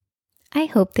I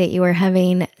hope that you are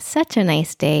having such a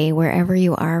nice day wherever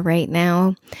you are right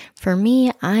now. For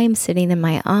me, I'm sitting in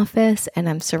my office and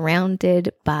I'm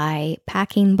surrounded by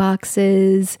packing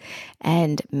boxes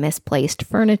and misplaced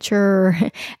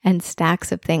furniture and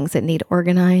stacks of things that need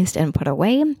organized and put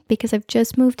away because I've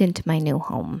just moved into my new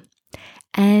home.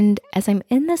 And as I'm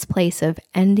in this place of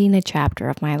ending a chapter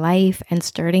of my life and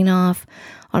starting off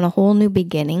on a whole new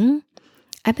beginning,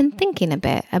 I've been thinking a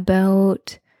bit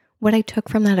about what I took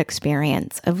from that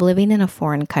experience of living in a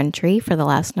foreign country for the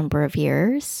last number of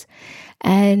years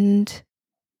and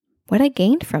what I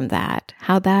gained from that,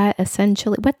 what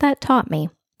that taught me.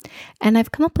 And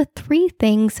I've come up with 3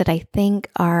 things that I think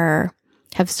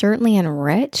have certainly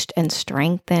enriched and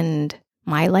strengthened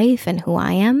my life and who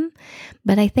I am,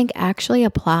 but I think actually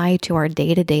apply to our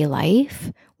day-to-day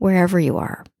life wherever you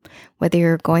are, whether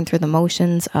you're going through the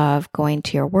motions of going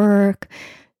to your work,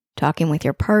 talking with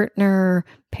your partner,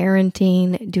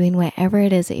 parenting, doing whatever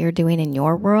it is that you're doing in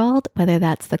your world, whether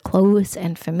that's the close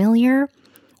and familiar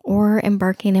or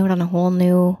embarking out on a whole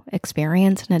new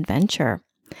experience and adventure.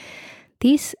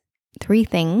 These 3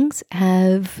 things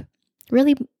have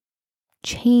really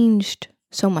changed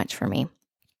so much for me.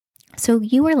 So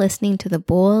you are listening to the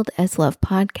Bold as Love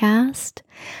podcast.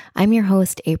 I'm your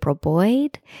host, April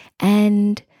Boyd,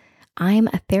 and I'm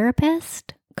a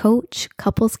therapist, coach,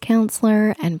 couples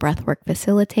counselor, and breathwork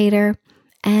facilitator.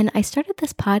 And I started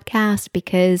this podcast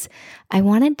because I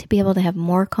wanted to be able to have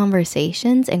more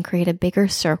conversations and create a bigger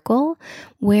circle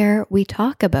where we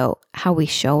talk about how we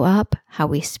show up, how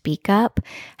we speak up,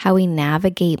 how we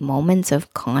navigate moments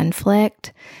of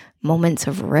conflict, moments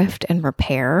of rift and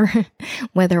repair,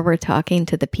 whether we're talking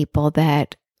to the people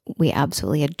that we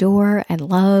absolutely adore and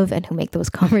love and who make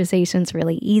those conversations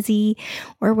really easy,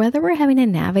 or whether we're having to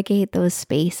navigate those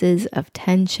spaces of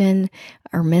tension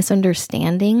or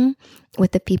misunderstanding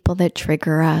with the people that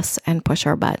trigger us and push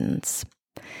our buttons.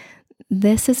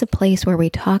 This is a place where we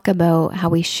talk about how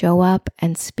we show up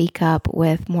and speak up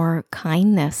with more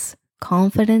kindness,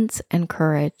 confidence, and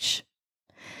courage,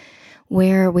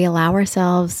 where we allow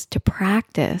ourselves to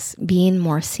practice being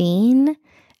more seen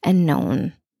and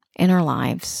known in our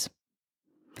lives.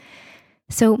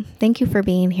 So thank you for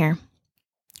being here.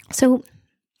 So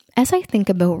as I think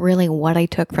about really what I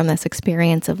took from this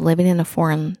experience of living in a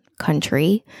foreign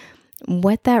country,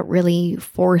 what that really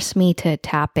forced me to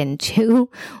tap into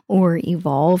or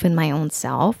evolve in my own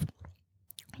self,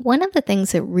 one of the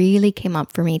things that really came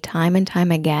up for me time and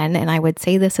time again, and I would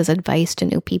say this as advice to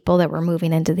new people that were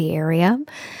moving into the area,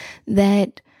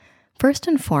 that first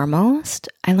and foremost,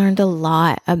 I learned a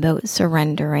lot about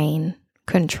surrendering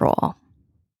control.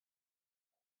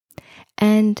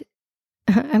 And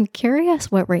I'm curious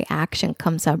what reaction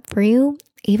comes up for you,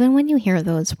 even when you hear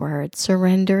those words,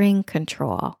 surrendering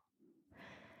control.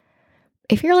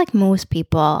 If you're like most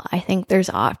people, I think there's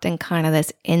often kind of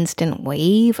this instant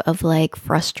wave of like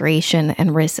frustration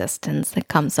and resistance that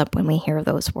comes up when we hear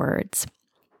those words.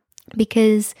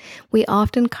 Because we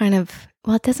often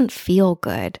it doesn't feel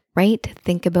good, right? To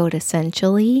think about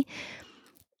essentially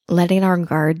letting our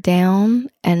guard down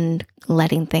and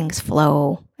letting things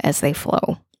flow as they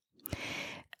flow.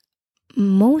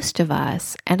 Most of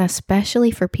us, and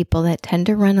especially for people that tend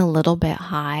to run a little bit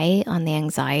high on the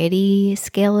anxiety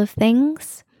scale of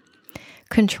things,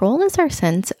 control is our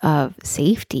sense of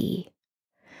safety.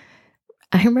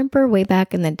 I remember way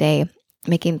back in the day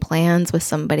making plans with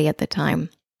somebody at the time,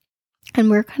 and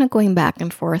we're kind of going back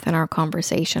and forth in our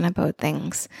conversation about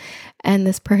things. And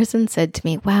this person said to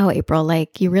me, "Wow, April,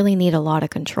 you really need a lot of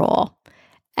control."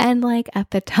 And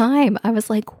at the time, I was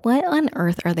like, what on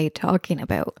earth are they talking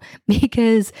about?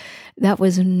 Because that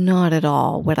was not at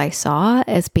all what I saw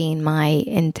as being my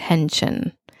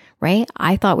intention, right?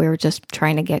 I thought we were just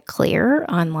trying to get clear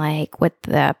on what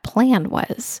the plan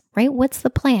was, right? What's the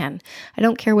plan? I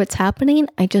don't care what's happening.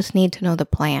 I just need to know the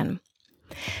plan.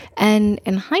 And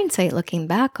in hindsight, looking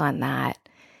back on that,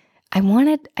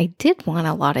 I did want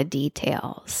a lot of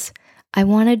details. I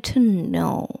wanted to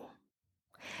know.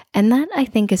 And that, I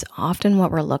think, is often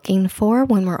what we're looking for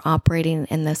when we're operating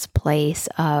in this place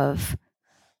of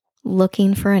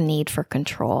looking for a need for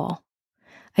control.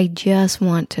 I just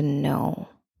want to know.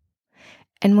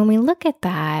 And when we look at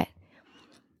that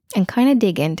and kind of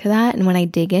dig into that, and when I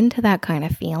dig into that kind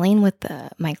of feeling with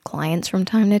my clients from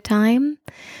time to time,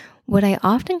 what I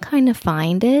often kind of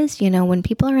find is, when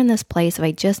people are in this place of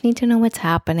I just need to know what's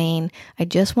happening, I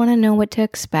just want to know what to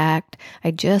expect,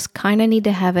 I just kind of need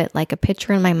to have it like a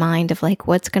picture in my mind of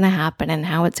what's going to happen and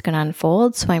how it's going to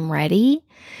unfold so I'm ready.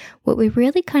 What we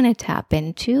really kind of tap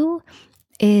into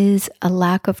is a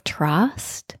lack of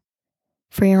trust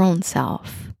for your own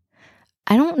self.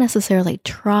 I don't necessarily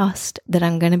trust that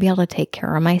I'm going to be able to take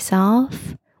care of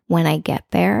myself when I get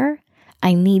there.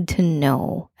 I need to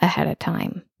know ahead of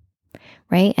time,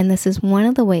 right? And this is one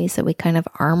of the ways that we kind of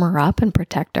armor up and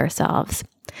protect ourselves.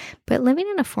 But living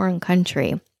in a foreign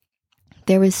country,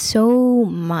 there was so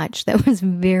much that was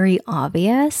very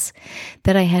obvious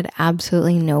that I had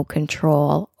absolutely no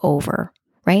control over,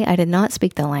 right? I did not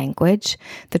speak the language.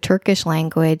 The Turkish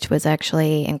language was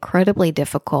actually incredibly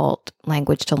difficult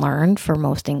language to learn for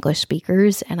most English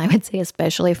speakers. And I would say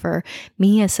especially for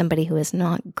me as somebody who is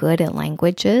not good at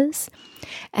languages.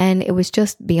 And it was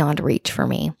just beyond reach for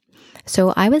me.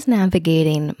 So I was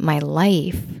navigating my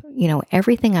life,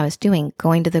 everything I was doing,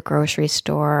 going to the grocery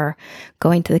store,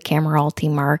 going to the Cameralty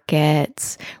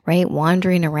markets, right?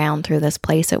 Wandering around through this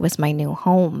place. It was my new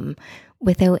home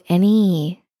without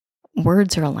any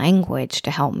words or language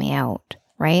to help me out,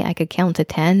 right? I could count to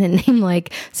 10 and name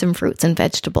like some fruits and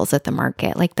vegetables at the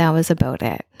market. Like that was about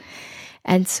it.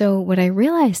 And so what I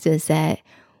realized is that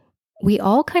we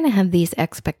all kind of have these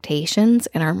expectations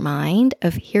in our mind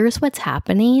of here's what's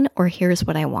happening or here's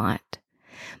what I want.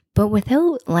 But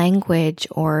without language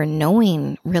or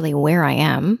knowing really where I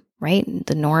am, right?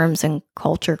 The norms and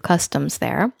culture customs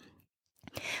there,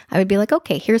 I would be like,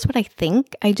 okay, here's what I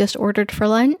think I just ordered for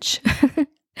lunch.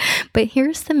 But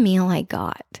here's the meal I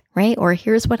got, right? Or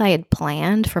here's what I had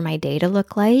planned for my day to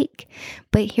look like,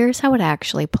 but here's how it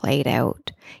actually played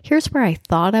out. Here's where I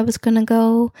thought I was going to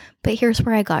go, but here's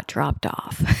where I got dropped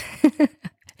off.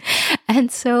 And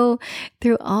so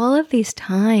through all of these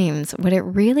times, what it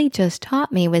really just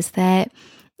taught me was that,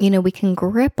 we can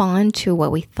grip onto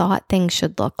what we thought things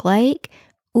should look like.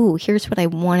 Ooh, here's what I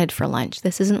wanted for lunch.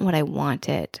 This isn't what I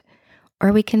wanted.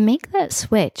 Or we can make that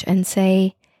switch and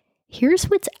say, here's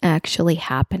what's actually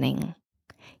happening.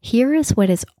 Here is what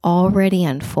is already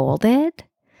unfolded.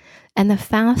 And the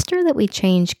faster that we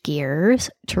change gears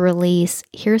to release,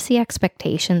 here's the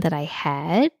expectation that I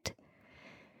had,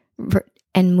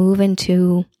 and move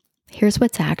into, here's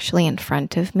what's actually in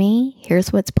front of me,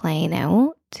 here's what's playing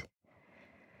out,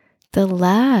 the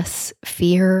less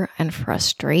fear and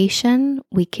frustration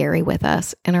we carry with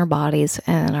us in our bodies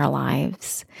and in our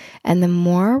lives. And the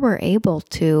more we're able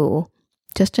to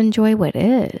just enjoy what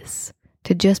is,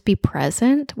 to just be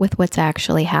present with what's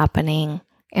actually happening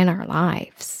in our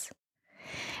lives.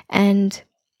 And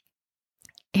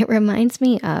it reminds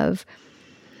me of,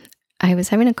 I was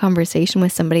having a conversation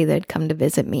with somebody that had come to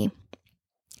visit me.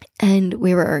 And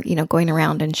we were, going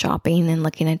around and shopping and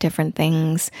looking at different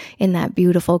things in that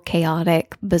beautiful,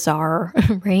 chaotic bazaar,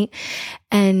 right?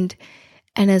 And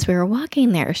as we were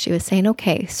walking there, she was saying,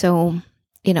 okay, so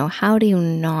how do you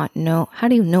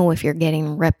know if you're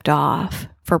getting ripped off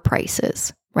for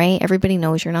prices, right? Everybody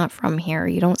knows you're not from here.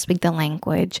 You don't speak the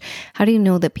language. How do you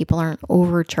know that people aren't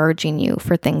overcharging you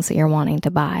for things that you're wanting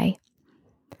to buy?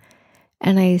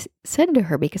 And I said to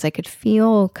her, because I could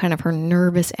feel kind of her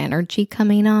nervous energy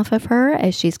coming off of her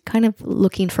as she's kind of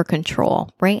looking for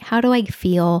control, right? How do I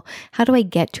feel? How do I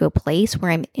get to a place where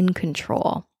I'm in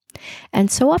control? And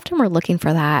so often we're looking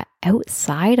for that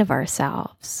outside of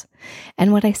ourselves.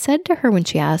 And what I said to her when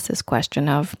she asked this question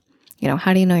of,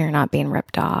 how do you know you're not being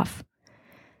ripped off?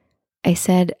 I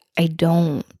said, I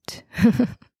don't.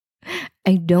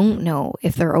 I don't know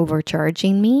if they're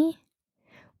overcharging me.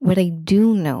 What I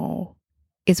do know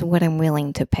is what I'm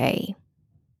willing to pay.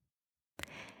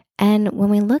 And when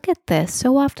we look at this,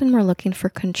 so often we're looking for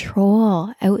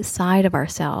control outside of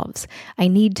ourselves. I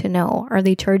need to know, are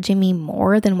they charging me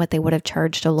more than what they would have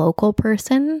charged a local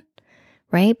person,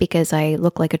 right? Because I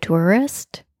look like a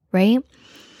tourist, right?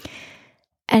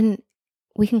 And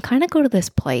we can kind of go to this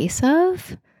place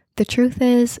of, the truth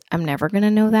is, I'm never going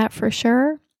to know that for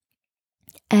sure.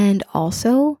 And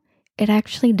also, it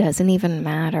actually doesn't even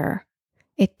matter.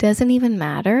 It doesn't even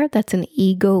matter. That's an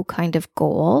ego kind of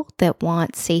goal that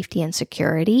wants safety and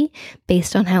security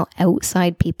based on how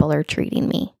outside people are treating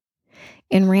me.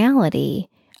 In reality,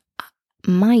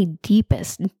 my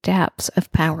deepest depths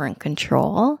of power and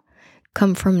control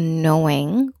come from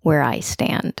knowing where I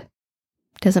stand.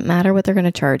 It doesn't matter what they're going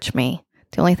to charge me.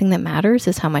 The only thing that matters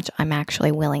is how much I'm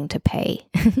actually willing to pay.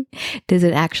 Does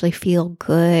it actually feel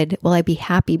good? Will I be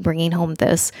happy bringing home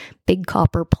this big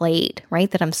copper plate, right,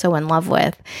 that I'm so in love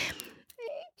with,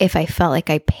 if I felt like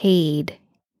I paid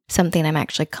something I'm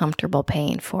actually comfortable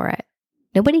paying for it?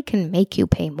 Nobody can make you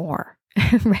pay more,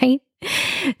 right?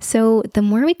 So the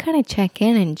more we kind of check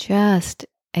in and just,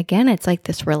 again, it's like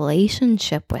this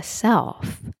relationship with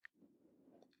self,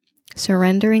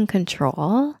 surrendering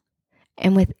control.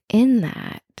 And within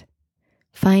that,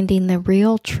 finding the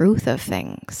real truth of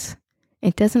things.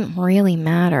 It doesn't really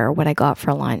matter what I got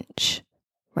for lunch,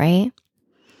 right?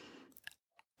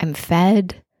 I'm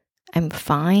fed, I'm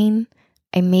fine.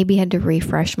 I maybe had to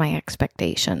refresh my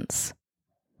expectations.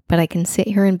 But I can sit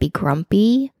here and be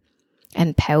grumpy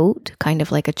and pout, kind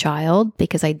of like a child,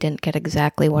 because I didn't get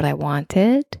exactly what I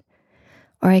wanted.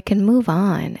 Or I can move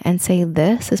on and say,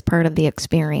 this is part of the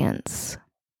experience.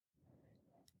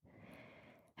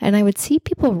 And I would see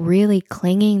people really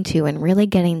clinging to and really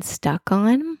getting stuck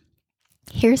on,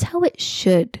 here's how it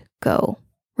should go,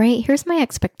 right? Here's my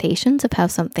expectations of how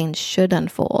something should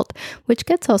unfold, which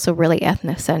gets also really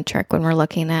ethnocentric when we're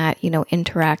looking at,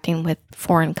 interacting with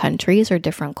foreign countries or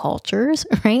different cultures,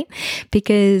 right?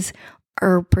 Because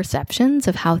our perceptions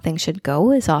of how things should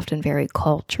go is often very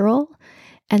cultural.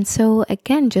 And so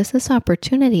again, just this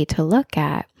opportunity to look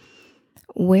at,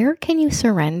 where can you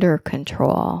surrender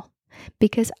control?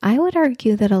 Because I would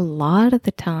argue that a lot of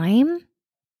the time,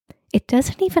 it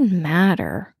doesn't even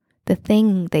matter. The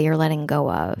thing that you're letting go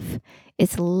of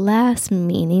is less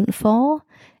meaningful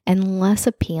and less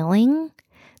appealing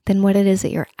than what it is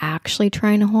that you're actually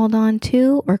trying to hold on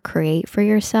to or create for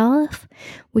yourself,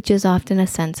 which is often a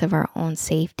sense of our own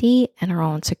safety and our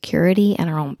own security and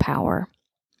our own power.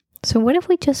 So what if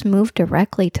we just move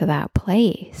directly to that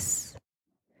place?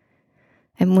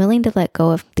 I'm willing to let go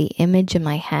of the image in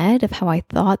my head of how I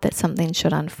thought that something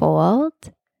should unfold.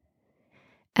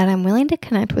 And I'm willing to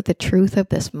connect with the truth of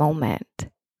this moment.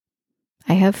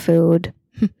 I have food.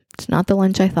 It's not the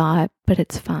lunch I thought, but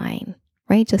it's fine,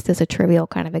 right? Just as a trivial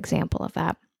kind of example of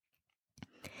that.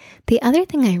 The other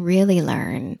thing I really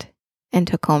learned and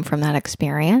took home from that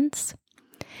experience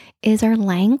is our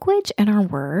language and our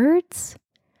words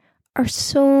are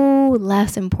so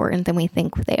less important than we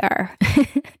think they are.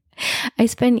 I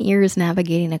spent years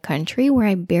navigating a country where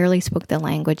I barely spoke the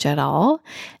language at all.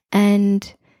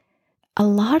 And a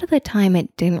lot of the time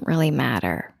it didn't really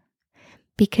matter.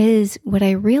 Because what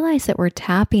I realized that we're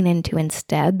tapping into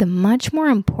instead, the much more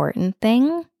important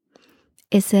thing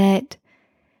is that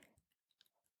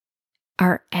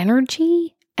our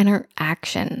energy and our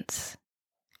actions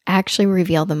actually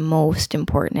reveal the most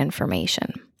important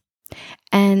information.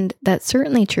 And that's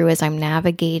certainly true as I'm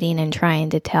navigating and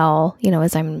trying to tell,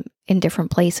 as I'm in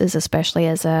different places, especially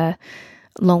as a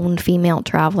lone female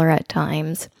traveler at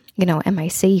times, am I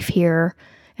safe here?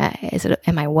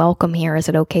 Am I welcome here? Is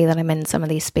it okay that I'm in some of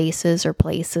these spaces or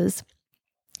places?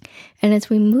 And as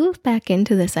we move back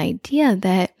into this idea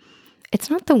that it's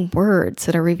not the words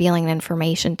that are revealing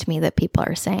information to me that people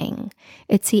are saying,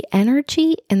 it's the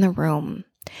energy in the room.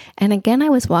 And again, I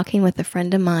was walking with a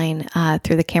friend of mine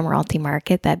through the Cameralty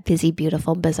Market, that busy,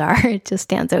 beautiful bazaar. It just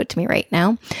stands out to me right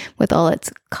now with all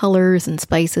its colors and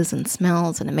spices and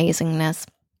smells and amazingness.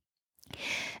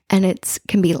 And it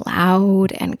can be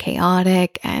loud and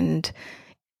chaotic and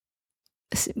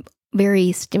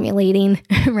very stimulating,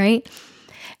 right?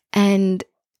 And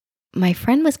my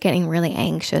friend was getting really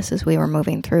anxious as we were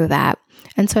moving through that.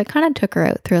 And so I kind of took her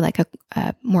out through like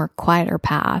a more quieter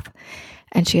path.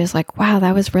 And she was like, wow,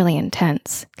 that was really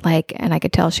intense. And I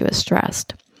could tell she was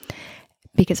stressed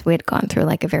because we had gone through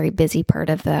like a very busy part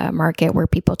of the market where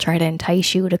people try to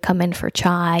entice you to come in for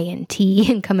chai and tea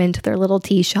and come into their little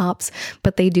tea shops.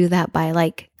 But they do that by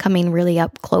like coming really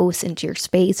up close into your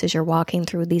space as you're walking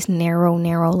through these narrow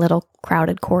little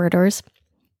crowded corridors.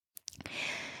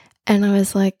 And I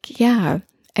was like, yeah.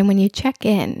 And when you check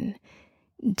in,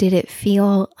 did it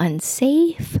feel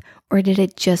unsafe? Or did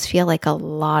it just feel like a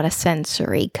lot of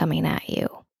sensory coming at you?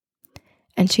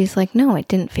 And she's like, no, it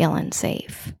didn't feel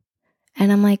unsafe. And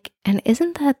I'm like, and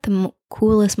isn't that the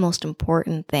coolest, most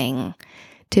important thing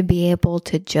to be able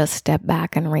to just step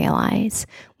back and realize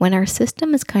when our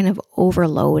system is kind of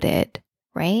overloaded,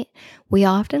 right? We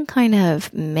often kind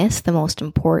of miss the most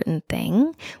important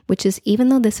thing, which is even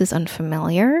though this is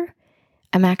unfamiliar,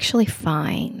 I'm actually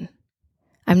fine.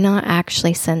 I'm not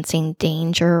actually sensing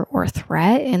danger or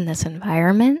threat in this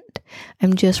environment.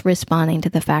 I'm just responding to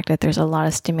the fact that there's a lot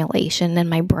of stimulation and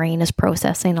my brain is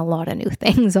processing a lot of new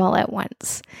things all at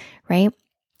once, right?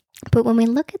 But when we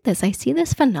look at this, I see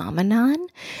this phenomenon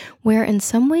where in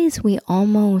some ways we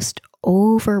almost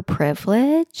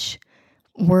overprivilege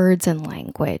words and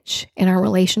language in our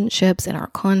relationships, in our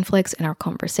conflicts, in our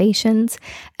conversations.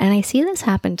 And I see this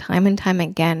happen time and time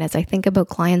again as I think about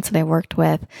clients that I worked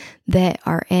with that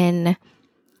are in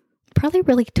probably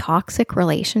really toxic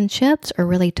relationships or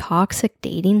really toxic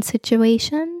dating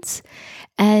situations.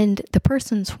 And the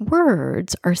person's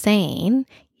words are saying,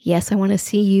 yes, I want to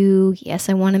see you. Yes,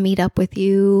 I want to meet up with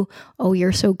you. Oh,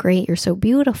 you're so great. You're so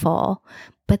beautiful.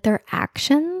 But their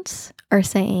actions are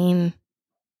saying,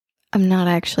 I'm not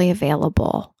actually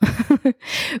available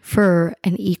for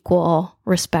an equal,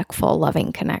 respectful,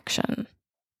 loving connection,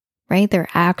 right? Their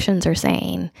actions are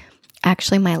saying,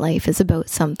 Actually, my life is about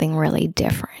something really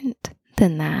different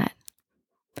than that.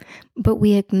 But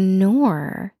we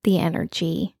ignore the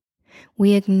energy.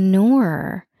 We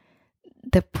ignore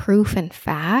the proof and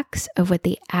facts of what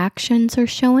the actions are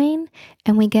showing,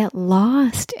 and we get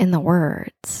lost in the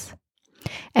words.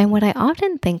 And what I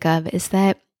often think of is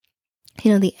that,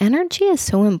 the energy is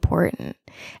so important,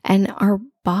 and our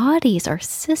bodies, our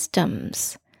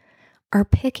systems are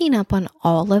picking up on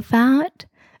all of that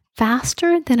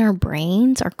faster than our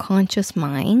brains, our conscious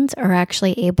minds are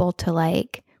actually able to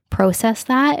process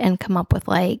that and come up with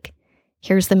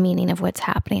here's the meaning of what's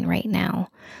happening right now.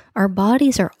 Our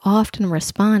bodies are often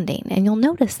responding, and you'll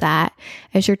notice that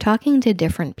as you're talking to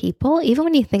different people, even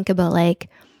when you think about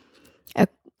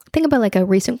a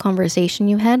recent conversation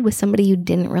you had with somebody you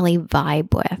didn't really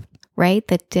vibe with, right?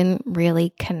 That didn't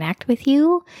really connect with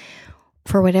you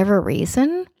for whatever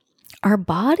reason, our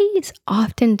bodies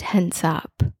often tense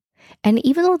up. And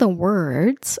even though the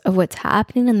words of what's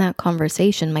happening in that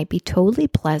conversation might be totally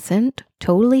pleasant,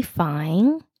 totally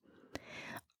fine,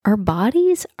 our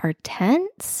bodies are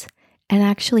tense and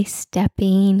actually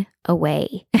stepping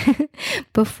away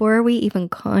before we even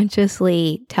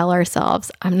consciously tell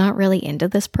ourselves, I'm not really into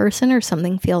this person, or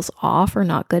something feels off or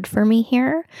not good for me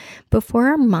here. Before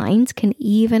our minds can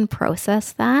even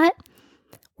process that,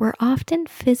 we're often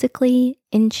physically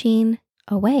inching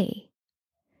away.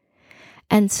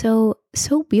 And so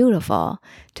beautiful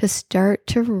to start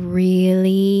to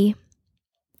really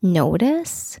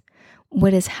notice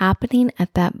what is happening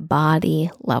at that body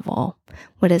level,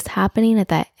 what is happening at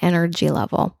that energy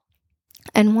level.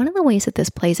 And one of the ways that this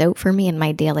plays out for me in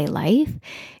my daily life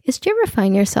is, do you ever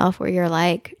find yourself where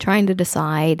you're trying to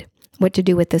decide what to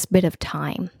do with this bit of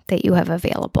time that you have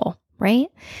available, right?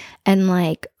 And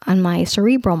on my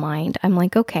cerebral mind, I'm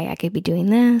okay, I could be doing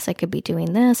this, I could be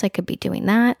doing this, I could be doing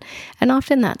that. And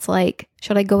often that's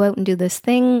should I go out and do this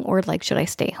thing, or should I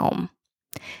stay home?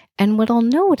 And what I'll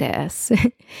notice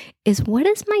is, what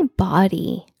is my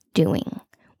body doing?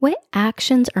 What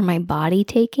actions is my body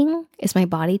taking as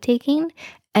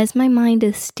my mind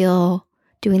is still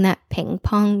doing that ping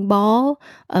pong ball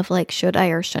of should I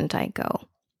or shouldn't I go?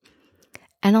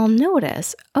 And I'll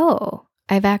notice,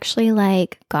 I've actually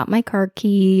got my car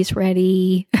keys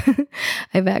ready.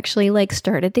 I've actually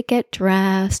started to get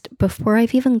dressed before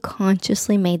I've even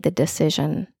consciously made the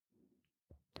decision.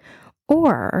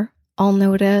 Or I'll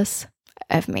notice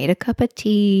I've made a cup of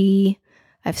tea.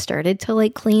 I've started to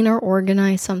clean or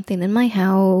organize something in my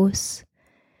house,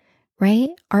 right?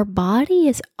 Our body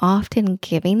is often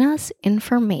giving us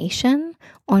information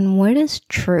on what is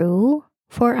true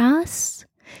for us,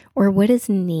 or what is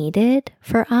needed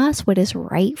for us, what is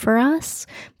right for us,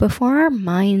 before our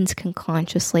minds can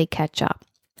consciously catch up.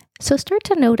 So start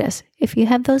to notice, if you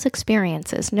have those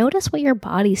experiences, notice what your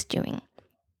body's doing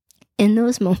in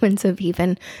those moments of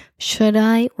even, should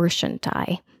I or shouldn't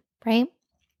I, right?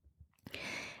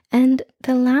 And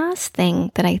the last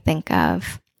thing that I think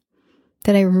of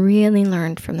that I really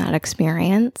learned from that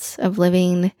experience of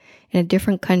living in a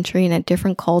different country, in a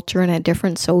different culture, in a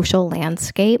different social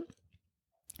landscape,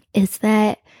 is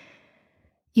that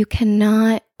you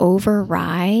cannot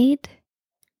override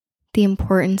the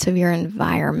importance of your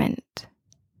environment.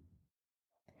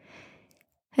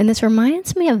 And this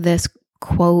reminds me of this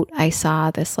quote I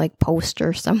saw, this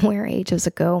poster somewhere ages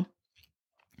ago.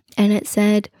 And it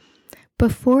said,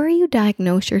 before you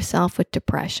diagnose yourself with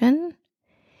depression,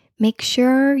 make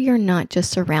sure you're not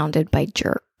just surrounded by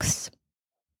jerks.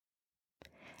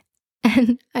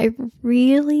 And I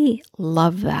really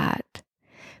love that,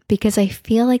 because I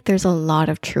feel like there's a lot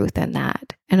of truth in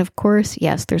that. And of course,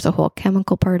 yes, there's a whole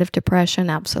chemical part of depression,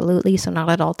 absolutely. So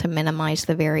not at all to minimize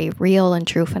the very real and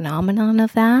true phenomenon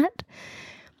of that.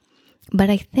 But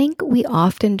I think we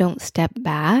often don't step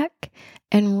back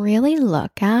and really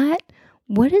look at,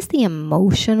 what is the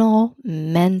emotional,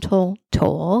 mental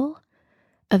toll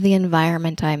of the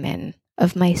environment I'm in,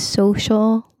 of my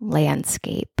social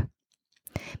landscape?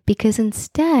 Because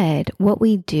instead, what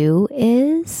we do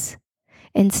is,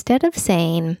 instead of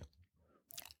saying,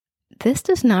 this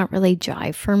does not really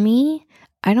jive for me,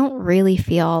 I don't really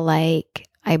feel like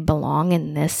I belong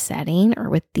in this setting or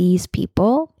with these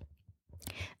people,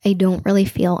 I don't really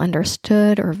feel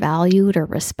understood or valued or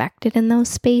respected in those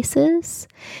spaces.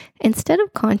 Instead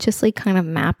of consciously kind of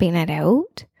mapping it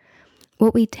out,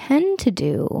 what we tend to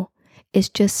do is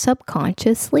just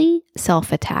subconsciously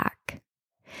self-attack.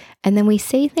 And then we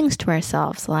say things to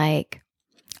ourselves like,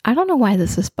 I don't know why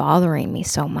this is bothering me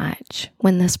so much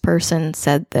when this person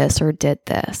said this or did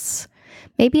this.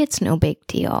 Maybe it's no big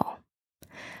deal.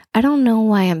 I don't know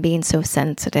why I'm being so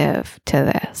sensitive to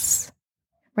this.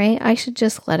 Right? I should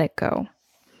just let it go.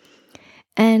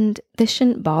 And this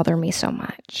shouldn't bother me so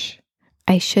much.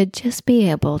 I should just be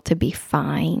able to be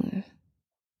fine.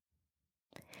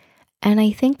 And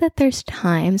I think that there's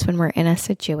times when we're in a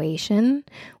situation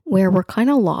where we're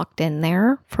kind of locked in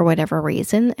there for whatever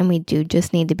reason, and we do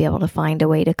just need to be able to find a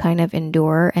way to kind of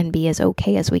endure and be as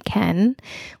okay as we can,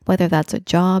 whether that's a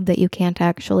job that you can't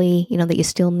actually, that you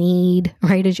still need,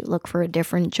 right, as you look for a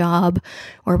different job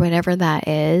or whatever that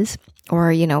is,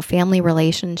 or, family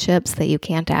relationships that you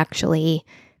can't actually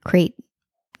create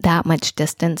that much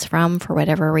distance from for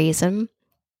whatever reason.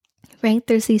 Right?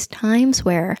 There's these times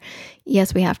where,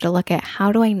 yes, we have to look at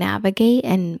how do I navigate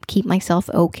and keep myself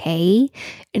okay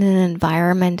in an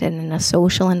environment and in a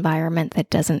social environment that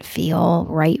doesn't feel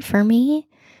right for me.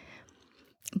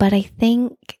 But I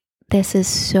think this is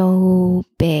so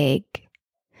big.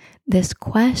 This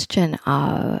question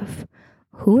of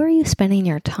who are you spending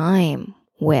your time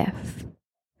with?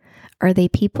 Are they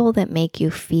people that make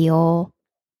you feel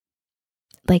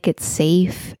like it's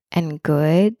safe and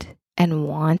good and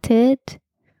wanted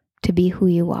to be who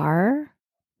you are?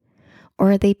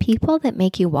 Or are they people that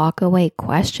make you walk away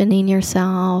questioning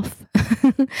yourself,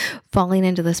 falling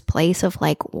into this place of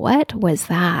like, what was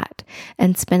that?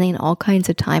 And spending all kinds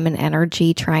of time and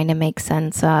energy trying to make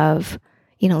sense of,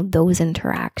 those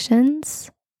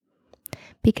interactions?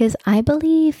 Because I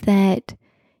believe that,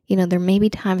 there may be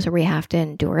times where we have to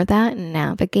endure that and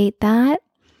navigate that.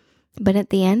 But at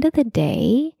the end of the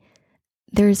day,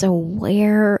 there's a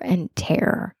wear and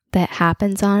tear that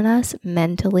happens on us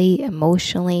mentally,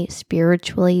 emotionally,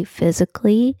 spiritually,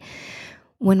 physically,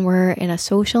 when we're in a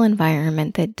social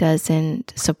environment that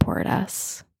doesn't support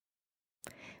us.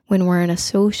 When we're in a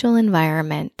social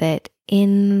environment that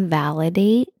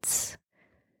invalidates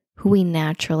who we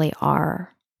naturally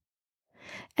are.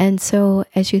 And so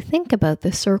as you think about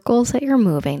the circles that you're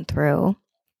moving through,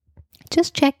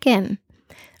 just check in.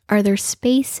 Are there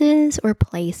spaces or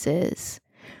places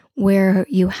where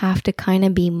you have to kind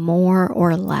of be more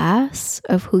or less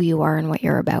of who you are and what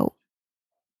you're about?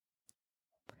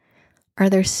 Are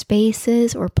there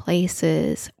spaces or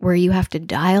places where you have to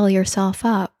dial yourself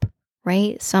up,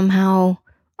 right? Somehow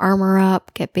armor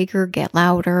up, get bigger, get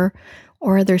louder?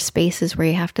 Or are there spaces where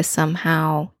you have to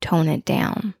somehow tone it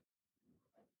down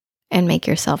and make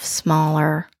yourself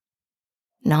smaller,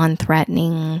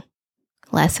 non-threatening,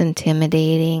 less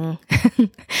intimidating,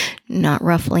 not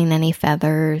ruffling any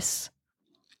feathers?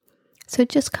 So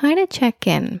just kind of check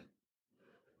in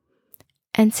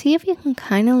and see if you can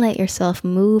kind of let yourself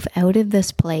move out of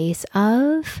this place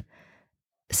of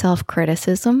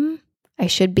self-criticism. I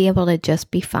should be able to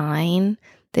just be fine.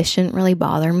 This shouldn't really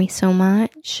bother me so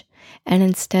much. And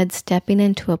instead stepping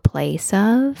into a place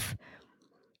of,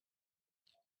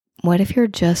 what if you're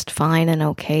just fine and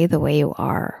okay the way you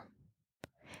are?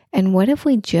 And what if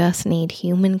we just need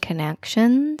human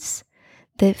connections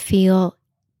that feel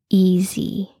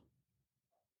easy,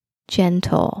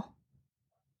 gentle,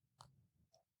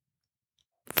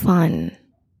 fun,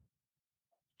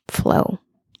 flow?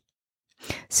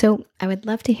 So I would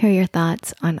love to hear your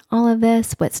thoughts on all of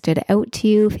this. What stood out to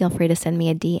you? Feel free to send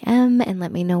me a DM and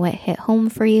let me know what hit home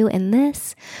for you in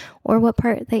this, or what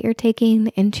part that you're taking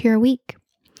into your week.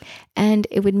 And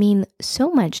it would mean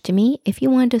so much to me if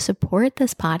you want to support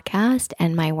this podcast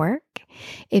and my work.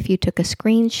 If you took a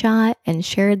screenshot and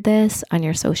shared this on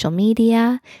your social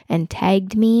media and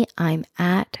tagged me, I'm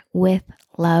at With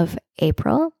Love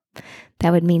April.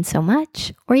 That would mean so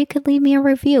much. Or you could leave me a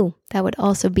review. That would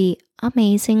also be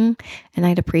amazing. And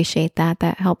I'd appreciate that.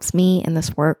 That helps me in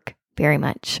this work very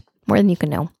much. More than you can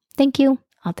know. Thank you.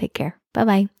 I'll take care.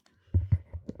 Bye-bye.